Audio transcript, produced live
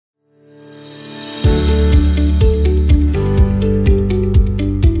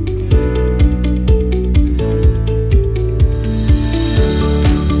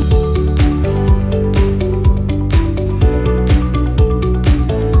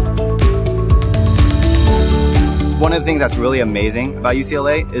one of the things that's really amazing about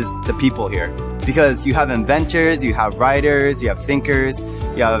UCLA is the people here. Because you have inventors, you have writers, you have thinkers,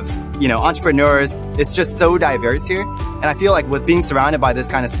 you have, entrepreneurs. It's just so diverse here. And I feel like with being surrounded by this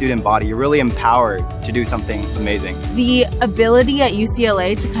kind of student body, you're really empowered to do something amazing. The ability at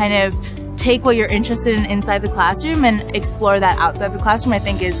UCLA to kind of take what you're interested in inside the classroom and explore that outside the classroom, I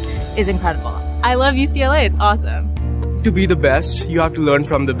think is incredible. I love UCLA, it's awesome. To be the best, you have to learn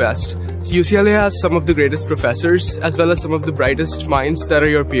from the best. So UCLA has some of the greatest professors as well as some of the brightest minds that are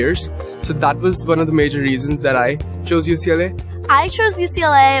your peers. So that was one of the major reasons that I chose UCLA. I chose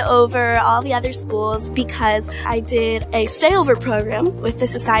UCLA over all the other schools because I did a stayover program with the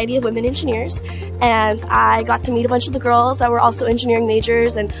Society of Women Engineers, and I got to meet a bunch of the girls that were also engineering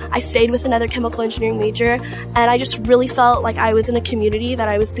majors, and I stayed with another chemical engineering major, and I just really felt like I was in a community that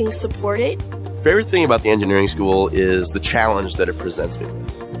I was being supported. Favorite thing about the engineering school is the challenge that it presents me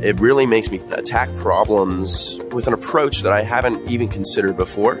with. It really makes me attack problems with an approach that I haven't even considered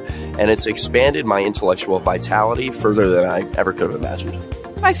before, and it's expanded my intellectual vitality further than I ever could have imagined.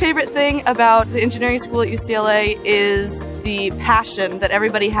 My favorite thing about the engineering school at UCLA is the passion that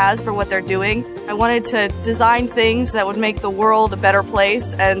everybody has for what they're doing. I wanted to design things that would make the world a better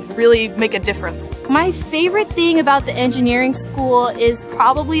place and really make a difference. My favorite thing about the engineering school is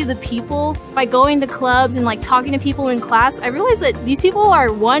probably the people. By going to clubs and talking to people in class, I realized that these people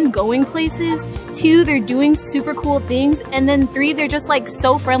are, one, going places, two, they're doing super cool things, and then three, they're just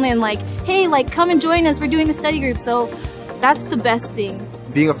so friendly and hey, come and join us, we're doing a study group. So that's the best thing.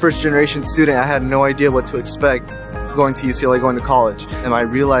 Being a first-generation student, I had no idea what to expect going to UCLA, going to college. And I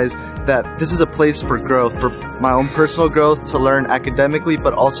realized that this is a place for growth, for my own personal growth, to learn academically,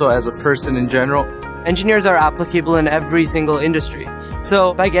 but also as a person in general. Engineers are applicable in every single industry.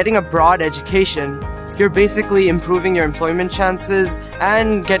 So by getting a broad education, you're basically improving your employment chances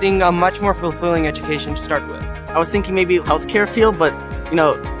and getting a much more fulfilling education to start with. I was thinking maybe healthcare field, but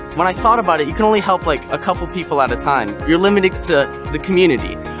when I thought about it, you can only help a couple people at a time. You're limited to the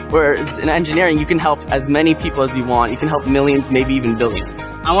community. Whereas in engineering, you can help as many people as you want. You can help millions, maybe even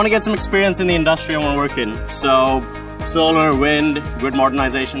billions. I want to get some experience in the industry I want to work in. So solar, wind, grid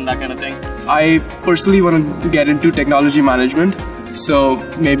modernization, that kind of thing. I personally want to get into technology management, so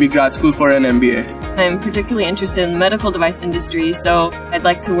maybe grad school for an MBA. I'm particularly interested in the medical device industry, so I'd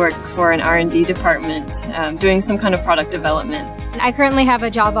like to work for an R&D department, doing some kind of product development. I currently have a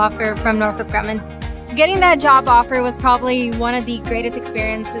job offer from Northrop Grumman. Getting that job offer was probably one of the greatest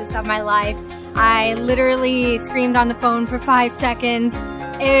experiences of my life. I literally screamed on the phone for 5 seconds.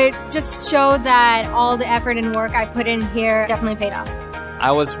 It just showed that all the effort and work I put in here definitely paid off.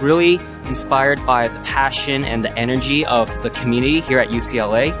 I was really inspired by the passion and the energy of the community here at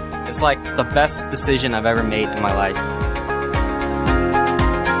UCLA. It's the best decision I've ever made in my life.